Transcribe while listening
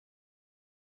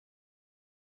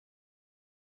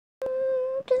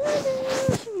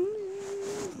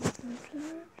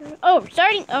Oh,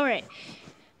 starting. All right.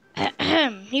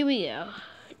 Here we go.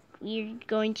 We're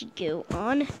going to go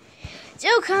on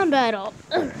SoCon battle.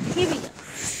 Here we go.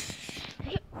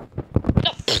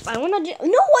 I want to.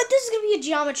 You know what? This is gonna be a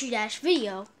Geometry Dash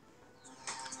video.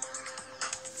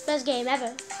 Best game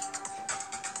ever.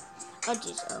 Oh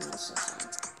jeez. Oh, this is fine.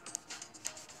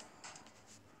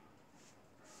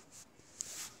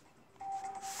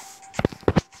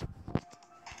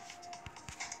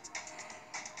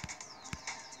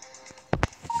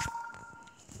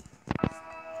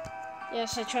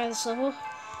 Yes, I tried this level.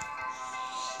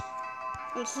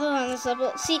 I'm still on this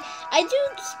level. See, I do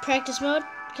practice mode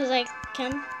because I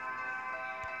can.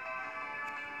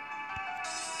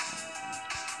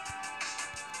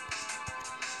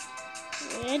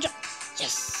 And jump.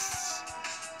 Yes.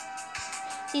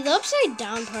 See, the upside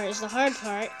down part is the hard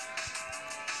part.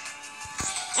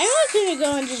 I know I couldn't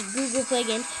go and just Google Play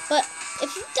Games, but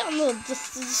if you download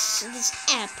this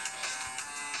app,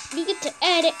 you get to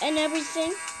edit and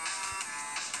everything.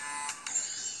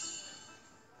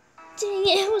 Dang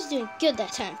it, I was doing good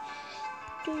that time.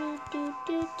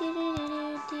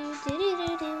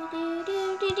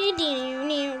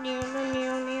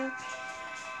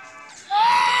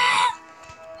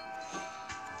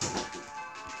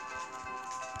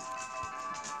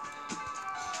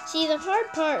 See, the hard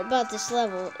part about this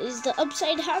level is the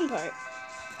upside down part.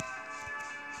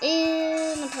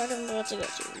 And the part I'm about to go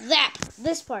to.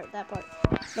 This part, that part.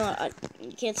 No,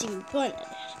 you can't see me pointing at it.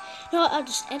 No, I'll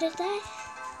just edit that.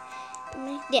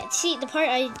 Yeah, see, the part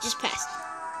I just passed.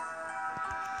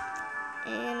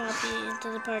 And I'll be into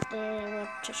the part that I want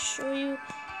to show you.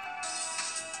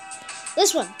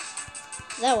 This one.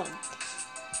 That one.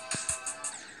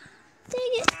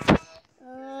 Dang it.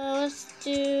 Let's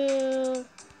do...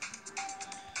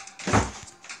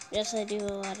 Yes, I do a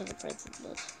lot of the parts of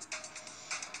those.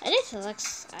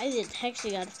 I did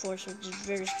Hexagon Force, which is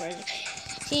very surprising.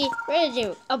 See, we're going to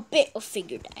do a bit of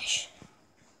Figure Dash.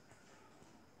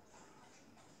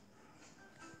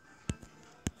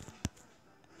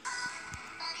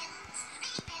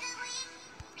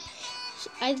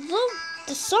 I love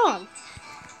the song.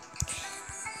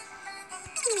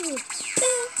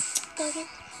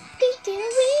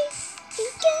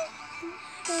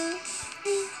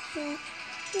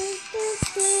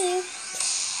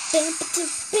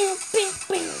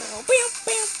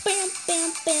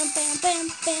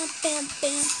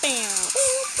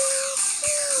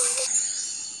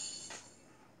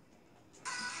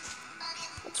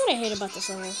 That's what I hate about this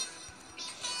level.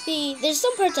 See, there's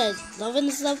some parts I love in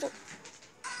this level.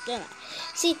 Yeah.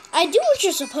 See, I do what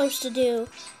you're supposed to do,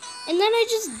 and then I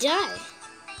just die.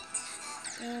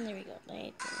 And there we go.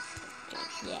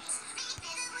 Yeah.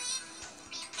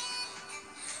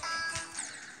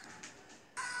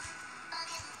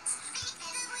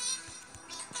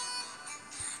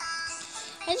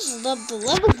 I just love the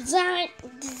level design.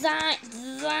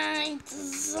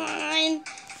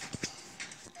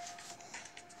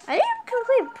 I didn't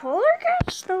complete Polar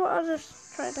Caps, so I'll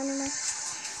just try it anyway.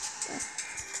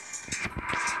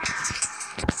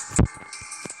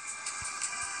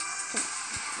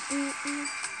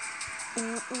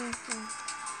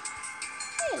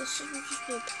 Yeah, this should just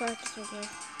be a practice video.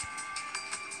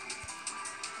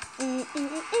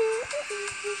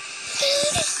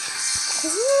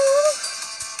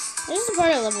 This is the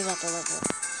part I love about the level.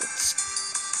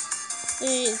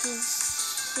 It's just,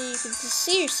 so you can just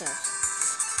see yourself.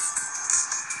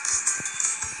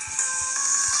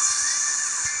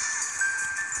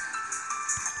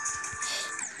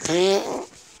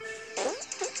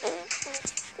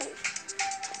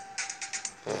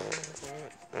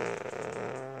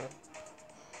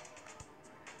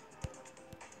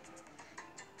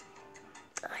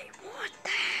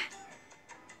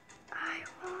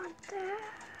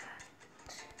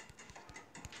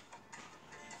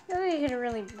 You can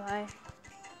really buy.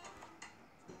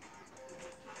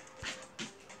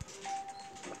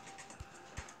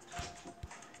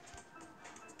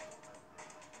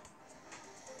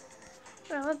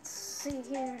 Well, let's see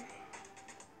here.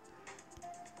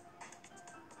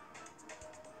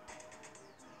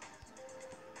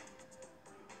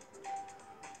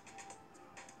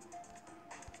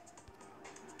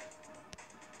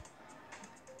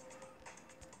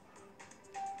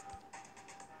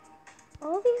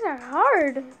 All these are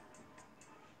hard.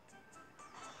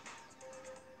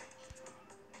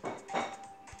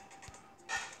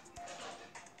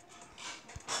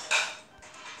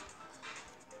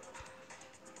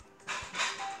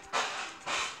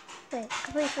 Wait,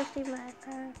 complete 50 my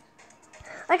parents.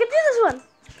 I can do this one.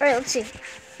 All right, let's see.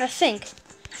 I think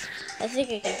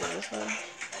I can do this one.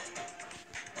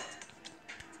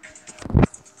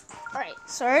 Alright,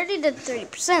 so I already did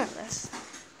 30% of this.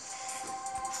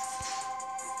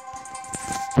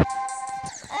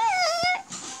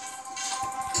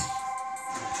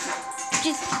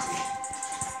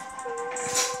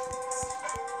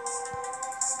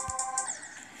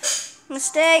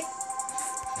 Mistake.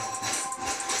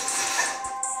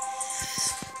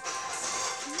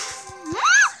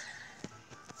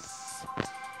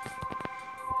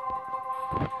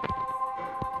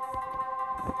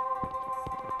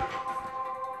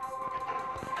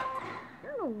 I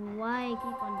don't know why I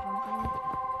keep on jumping.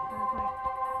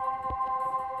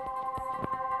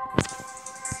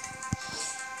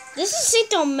 This is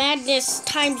Sito Madness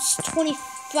times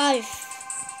 25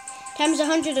 times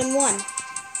 101.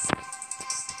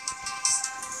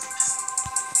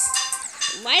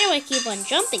 Why do I keep on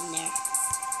jumping there?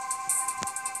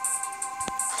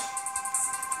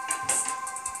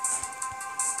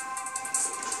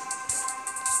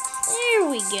 There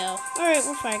we go. Alright,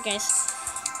 we're fine, guys.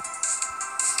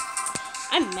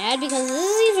 I'm mad because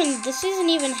this isn't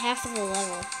even half of the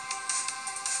level.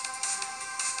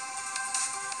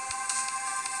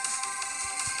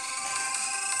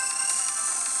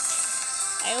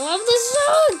 I love this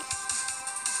song!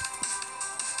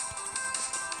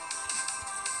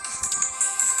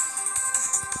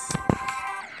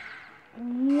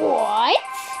 What?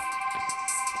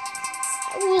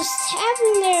 I was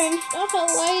tapping there and stuff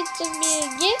allowed to me to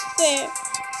get there.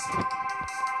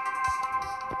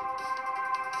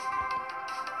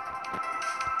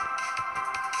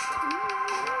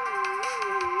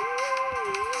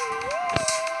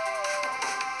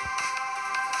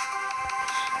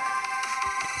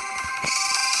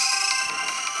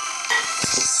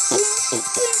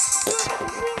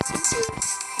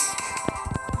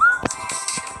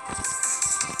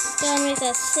 Don't make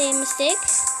that same mistake.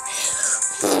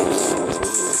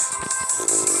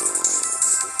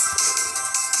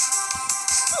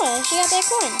 Oh, she got that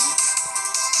coin.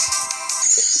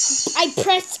 I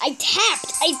tapped.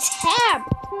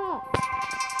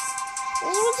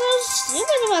 This is what's so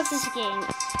stupid about this game.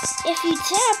 If you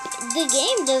tap, the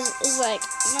game is like,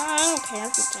 no, I don't care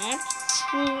if you tap.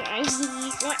 I just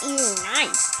want you to die.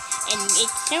 And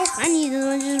it's so funny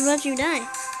to just let you die.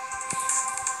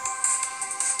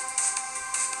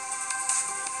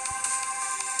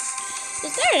 It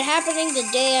started happening the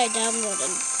day I downloaded.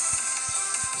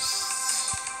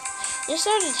 It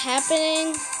started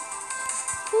happening.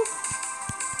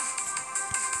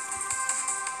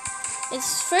 It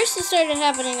started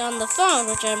happening on the phone,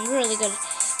 which I'm really good,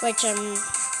 which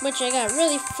I got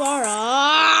really far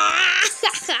off.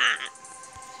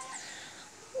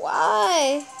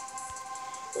 Why?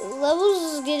 The levels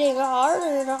is getting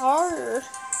harder and harder.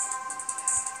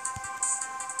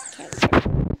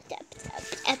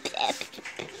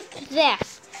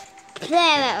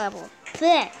 That level.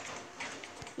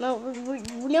 No, we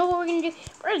know what we're gonna do.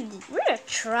 We're gonna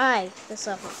try this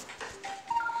level.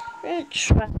 We're gonna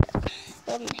try it.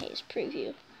 Golden Haze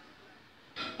preview.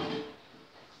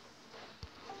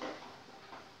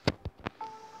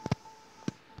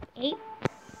 Eight.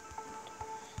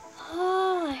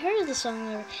 Oh, I heard the song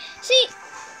already. See.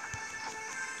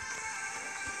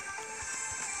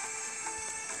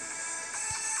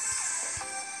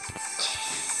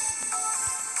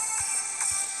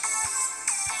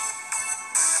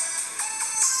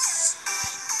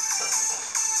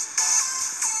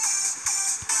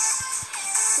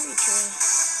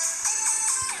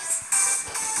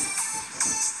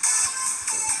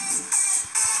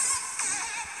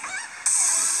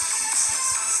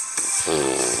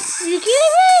 Are you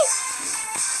kidding me?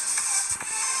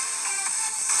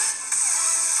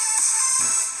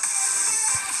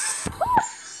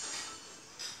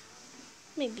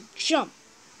 Maybe jump.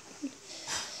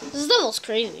 This level's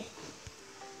crazy.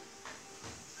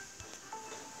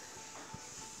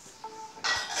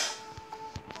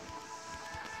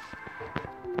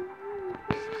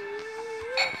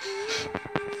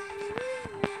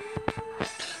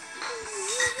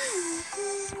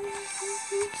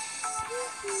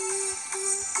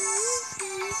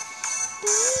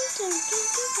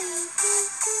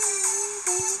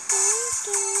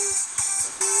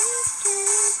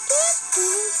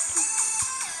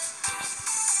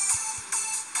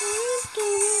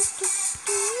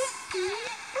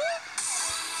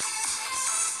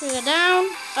 We go down,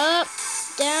 up,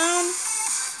 down,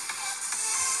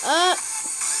 up,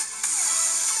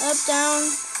 down,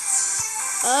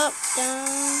 up, down,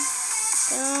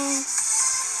 down.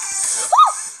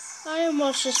 I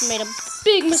almost just made a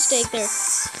big mistake there.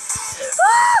 This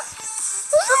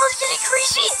level's getting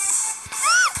crazy.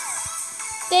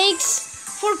 Thanks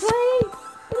for playing.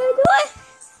 Did I do it?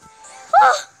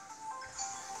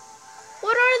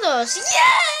 Yes!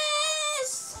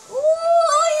 Yes!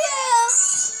 Oh yeah!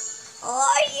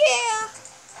 Oh yeah!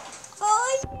 Oh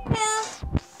yeah!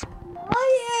 Oh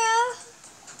yeah!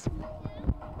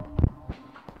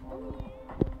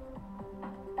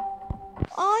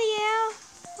 Oh yeah!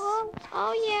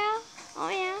 Oh yeah! Oh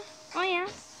yeah! Oh yeah!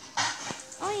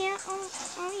 Oh yeah!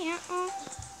 Oh yeah! Oh.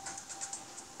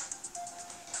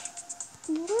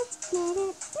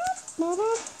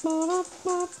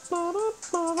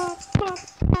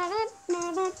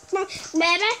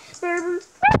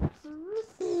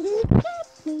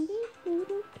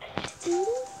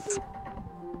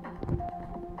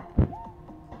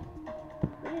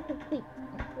 Complete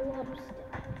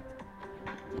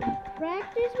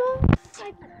practice mode.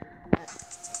 I can do that.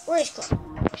 Where's Club?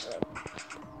 Actually.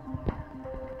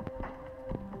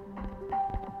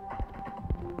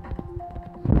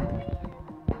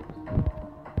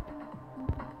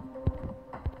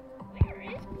 Where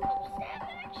is Club Step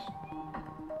actually?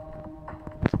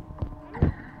 I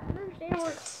don't understand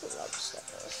where Club Step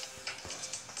is.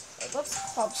 Like, what's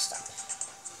Club Step?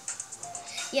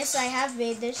 Yes, I have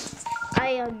made this. I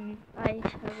have this.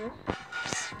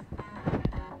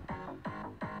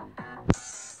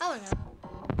 I don't know.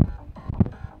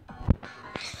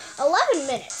 11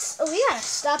 minutes. Oh, we gotta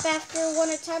stop after one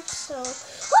attempt, so.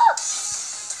 Oh!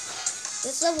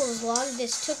 This level is long.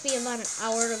 This took me about an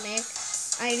hour to make.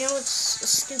 I know it's a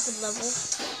stupid level.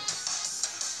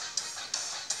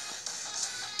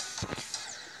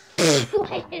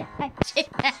 Why did I say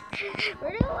that?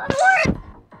 Where did it work?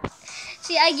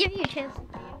 See, I give you a chance.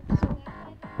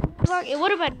 It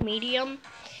would have been medium.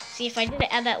 See, if I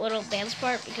didn't add that little dance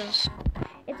part, because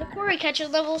it's a quarry catcher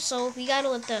level, so we gotta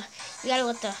let the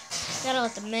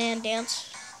man dance.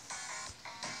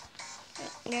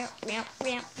 I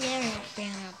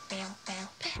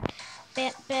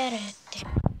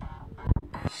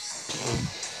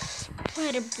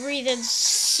had to breathe in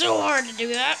so hard to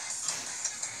do that.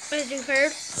 As you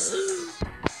heard.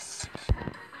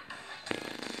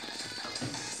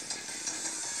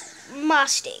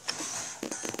 Mistake.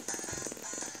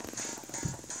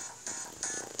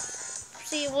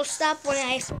 See, we'll stop when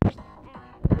I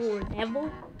level.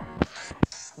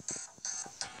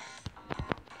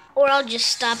 Or I'll just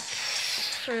stop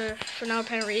for no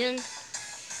apparent reason.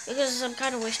 Because I'm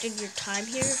kind of wasting your time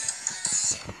here.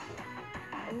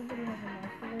 Everybody has a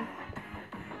knife today.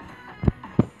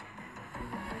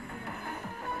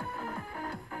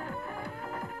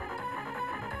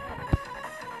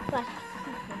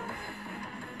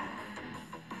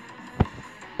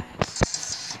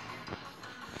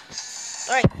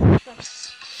 Alright.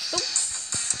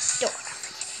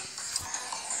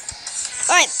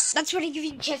 Alright, that's what I give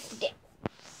you a chance to do.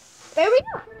 There we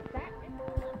go.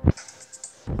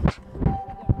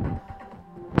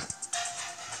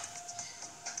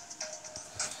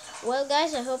 Well,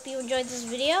 guys, I hope you enjoyed this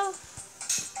video.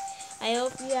 I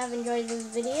hope you have enjoyed this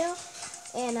video.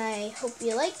 And I hope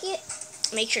you like it.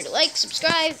 Make sure to like,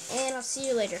 subscribe, and I'll see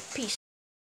you later. Peace.